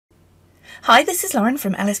Hi, this is Lauren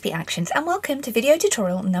from LSP Actions and welcome to video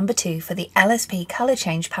tutorial number 2 for the LSP Color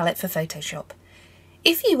Change Palette for Photoshop.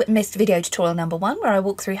 If you missed video tutorial number 1 where I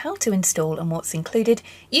walk through how to install and what's included,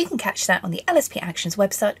 you can catch that on the LSP Actions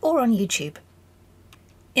website or on YouTube.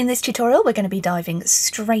 In this tutorial we're going to be diving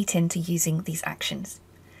straight into using these actions.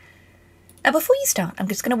 Now before you start, I'm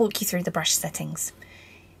just going to walk you through the brush settings.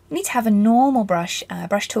 You need to have a normal brush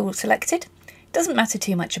tool selected. Doesn't matter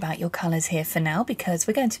too much about your colours here for now because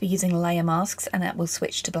we're going to be using layer masks and that will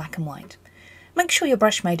switch to black and white. Make sure your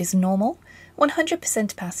brush mode is normal,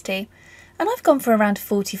 100% opacity, and I've gone for around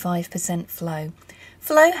 45% flow.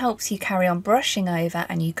 Flow helps you carry on brushing over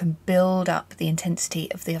and you can build up the intensity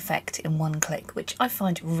of the effect in one click, which I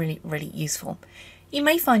find really useful. You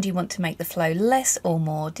may find you want to make the flow less or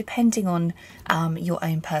more depending on your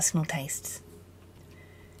own personal tastes.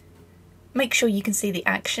 Make sure you can see the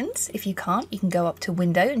actions. If you can't, you can go up to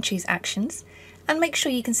Window and choose Actions. And make sure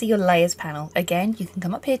you can see your Layers panel. Again, you can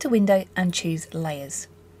come up here to Window and choose Layers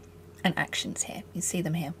and Actions here. You see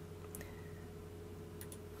them here.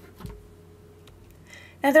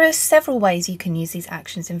 Now there are several ways you can use these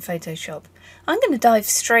actions in Photoshop. I'm going to dive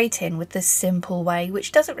straight in with the simple way,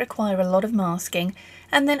 which doesn't require a lot of masking.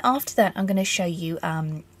 And then after that, I'm going to show you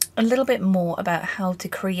a little bit more about how to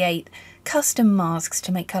create custom masks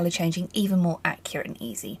to make colour changing even more accurate and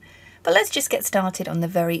easy. But let's just get started on the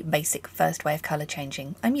very basic first way of colour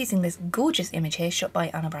changing. I'm using this gorgeous image here shot by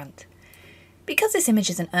Anna Brandt. Because this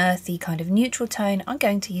image is an earthy kind of neutral tone, I'm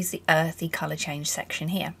going to use the earthy colour change section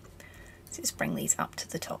here. So let's bring these up to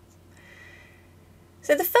the top.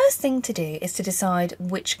 So the first thing to do is to decide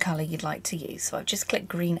which colour you'd like to use. So I've just clicked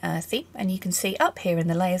green earthy and you can see up here in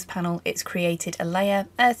the layers panel it's created a layer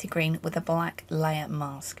earthy green with a black layer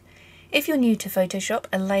mask. If you're new to Photoshop,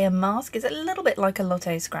 a layer mask is a little bit like a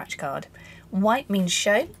lotto scratch card. White means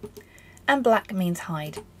show and black means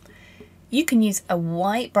hide. You can use a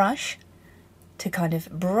white brush to kind of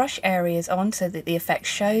brush areas on so that the effect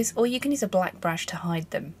shows, or you can use a black brush to hide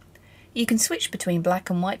them. You can switch between black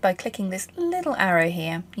and white by clicking this little arrow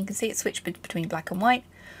here. You can see it switched between black and white,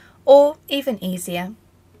 or even easier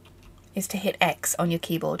is to hit X on your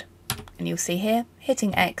keyboard. And you'll see here,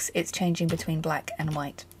 hitting X, it's changing between black and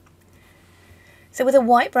white. So with a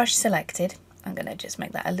white brush selected, I'm going to just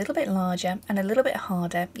make that a little bit larger and a little bit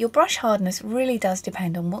harder. Your brush hardness really does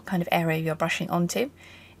depend on what kind of area you're brushing onto.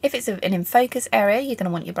 If it's an in focus area, you're going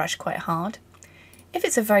to want your brush quite hard. If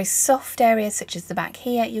it's a very soft area, such as the back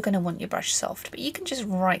here, you're going to want your brush soft, but you can just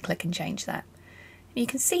right click and change that. You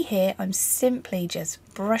can see here, I'm simply just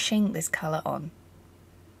brushing this colour on.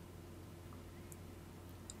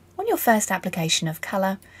 On your first application of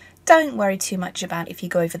colour, don't worry too much about if you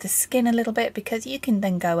go over the skin a little bit, because you can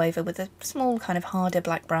then go over with a small kind of harder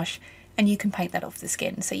black brush and you can paint that off the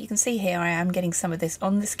skin. So you can see here I am getting some of this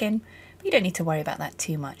on the skin, but you don't need to worry about that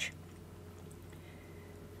too much.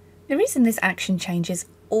 The reason this action changes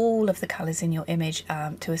all of the colours in your image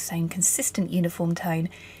to a same consistent uniform tone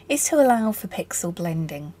is to allow for pixel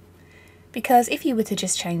blending. Because if you were to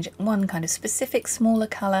just change one kind of specific smaller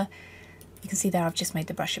colour, you can see there I've just made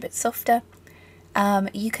the brush a bit softer,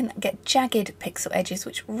 you can get jagged pixel edges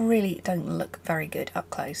which really don't look very good up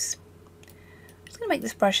close. I'm just going to make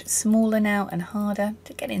this brush smaller now and harder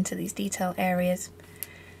to get into these detail areas.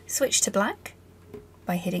 Switch to black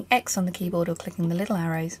by hitting X on the keyboard or clicking the little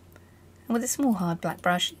arrows. And with a small hard black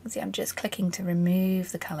brush, you can see I'm just clicking to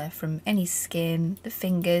remove the colour from any skin, the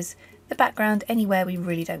fingers, the background, anywhere we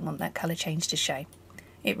really don't want that colour change to show.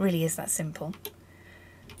 It really is that simple.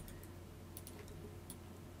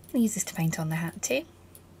 I'll use this to paint on the hat too,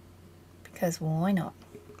 because why not?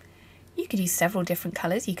 You could use several different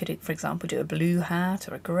colours. You could, for example, do a blue hat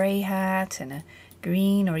or a grey hat and a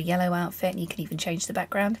green or a yellow outfit, and you can even change the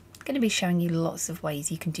background. I'm going to be showing you lots of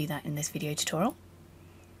ways you can do that in this video tutorial.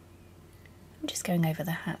 I'm just going over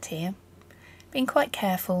the hat here, being quite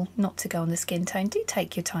careful not to go on the skin tone. Do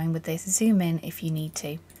take your time with this, zoom in if you need to.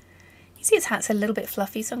 You see his hat's a little bit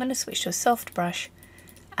fluffy, so I'm going to switch to a soft brush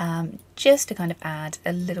just to kind of add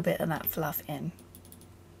a little bit of that fluff in.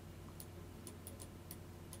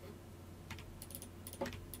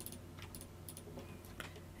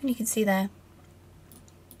 And you can see there,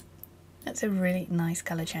 that's a really nice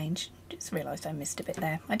colour change. Just realised I missed a bit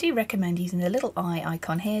there. I do recommend using the little eye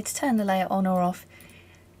icon here to turn the layer on or off.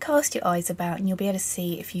 Cast your eyes about and you'll be able to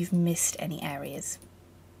see if you've missed any areas.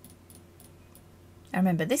 Now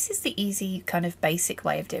remember, this is the easy kind of basic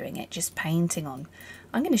way of doing it, just painting on.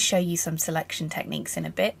 I'm going to show you some selection techniques in a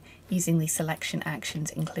bit using the selection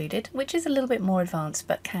actions included, which is a little bit more advanced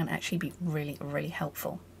but can actually be really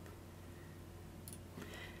helpful.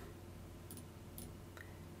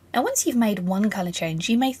 Now once you've made one colour change,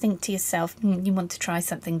 you may think to yourself, you want to try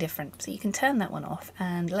something different. So you can turn that one off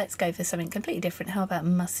and let's go for something completely different. How about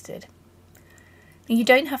mustard? You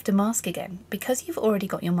don't have to mask again because you've already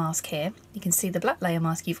got your mask here. You can see the black layer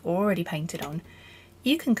mask you've already painted on.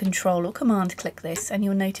 You can control or command click this and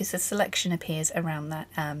you'll notice a selection appears around that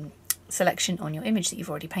selection on your image that you've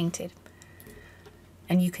already painted.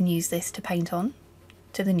 And you can use this to paint on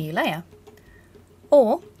to the new layer.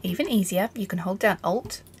 Or, even easier, you can hold down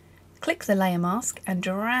Alt, click the layer mask and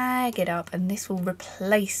drag it up, and this will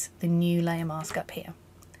replace the new layer mask up here.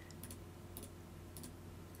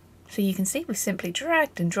 So you can see we've simply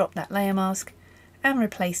dragged and dropped that layer mask and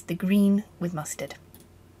replaced the green with mustard.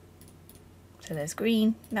 So there's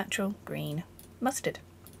green, natural, green, mustard.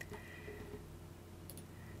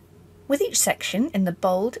 With each section, in the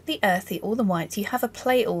bold, the earthy or the whites, you have a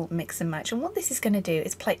play all mix and match, and what this is going to do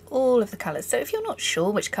is play all of the colours. So if you're not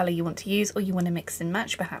sure which colour you want to use, or you want to mix and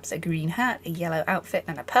match perhaps a green hat, a yellow outfit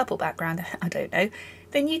and a purple background, I don't know,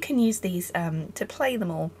 then you can use these to play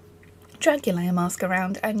them all. Drag your layer mask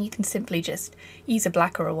around and you can simply just use a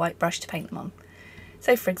black or a white brush to paint them on.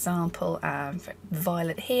 So for example, for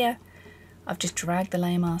violet here, I've just dragged the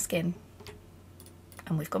layer mask in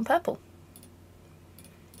and we've gone purple.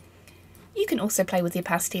 You can also play with the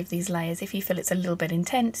opacity of these layers. If you feel it's a little bit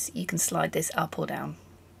intense, you can slide this up or down.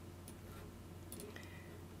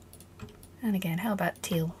 And again, how about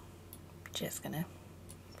teal? Just gonna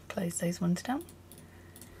close those ones down.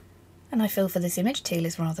 And I feel for this image, teal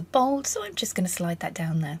is rather bold, so I'm just gonna slide that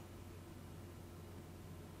down there.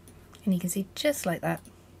 And you can see just like that,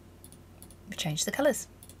 we've changed the colours.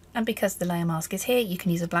 And because the layer mask is here, you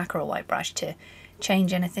can use a black or a white brush to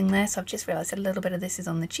change anything there. So I've just realised a little bit of this is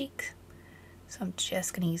on the cheek. So I'm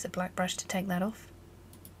just going to use a black brush to take that off.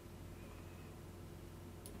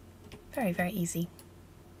 Very, very easy.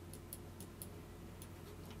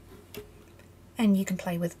 And you can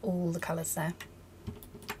play with all the colours there.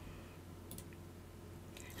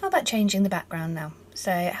 How about changing the background now?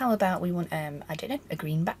 So how about we want, I don't know, a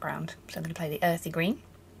green background. So I'm going to play the earthy green.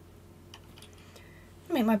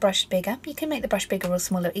 Make my brush bigger. You can make the brush bigger or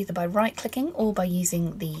smaller either by right clicking or by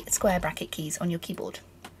using the square bracket keys on your keyboard.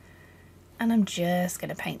 And I'm just going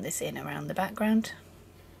to paint this in around the background.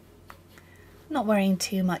 Not worrying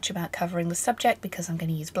too much about covering the subject because I'm going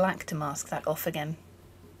to use black to mask that off again.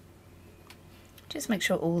 Just make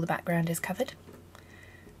sure all the background is covered.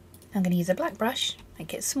 I'm going to use a black brush,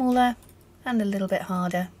 make it smaller and a little bit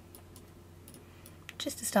harder,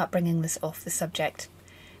 just to start bringing this off the subject.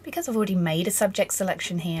 Because I've already made a subject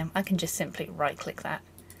selection here, I can just simply right click that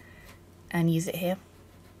and use it here.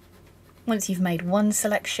 Once you've made one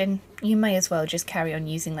selection, you may as well just carry on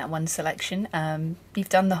using that one selection. You've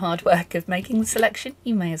done the hard work of making the selection,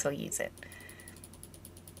 you may as well use it.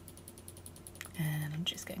 And I'm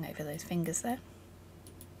just going over those fingers there.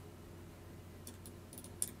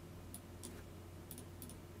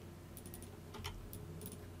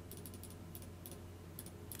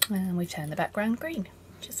 And we've turned the background green,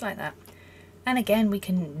 just like that. And again, we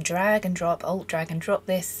can drag and drop, alt drag and drop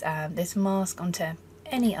this, this mask onto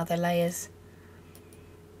any other layers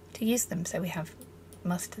to use them. So we have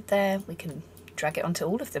mustard there, we can drag it onto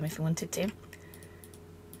all of them if we wanted to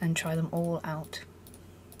and try them all out.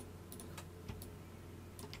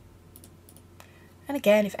 And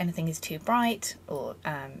again, if anything is too bright or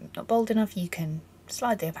not bold enough, you can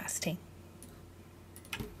slide the opacity.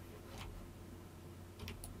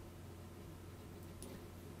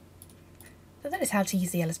 So that is how to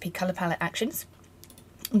use the LSP Color Palette actions.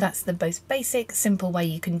 That's the most basic, simple way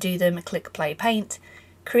you can do them. Click, play, paint,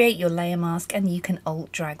 create your layer mask, and you can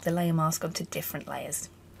alt drag the layer mask onto different layers.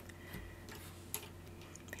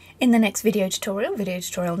 In the next video tutorial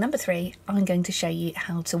number 3, I'm going to show you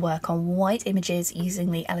how to work on white images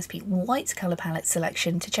using the LSP White Color Palette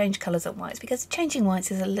selection to change colours on whites, because changing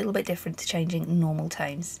whites is a little bit different to changing normal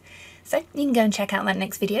tones. So you can go and check out that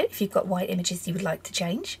next video if you've got white images you would like to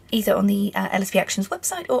change, either on the LSP Actions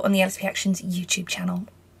website or on the LSP Actions YouTube channel.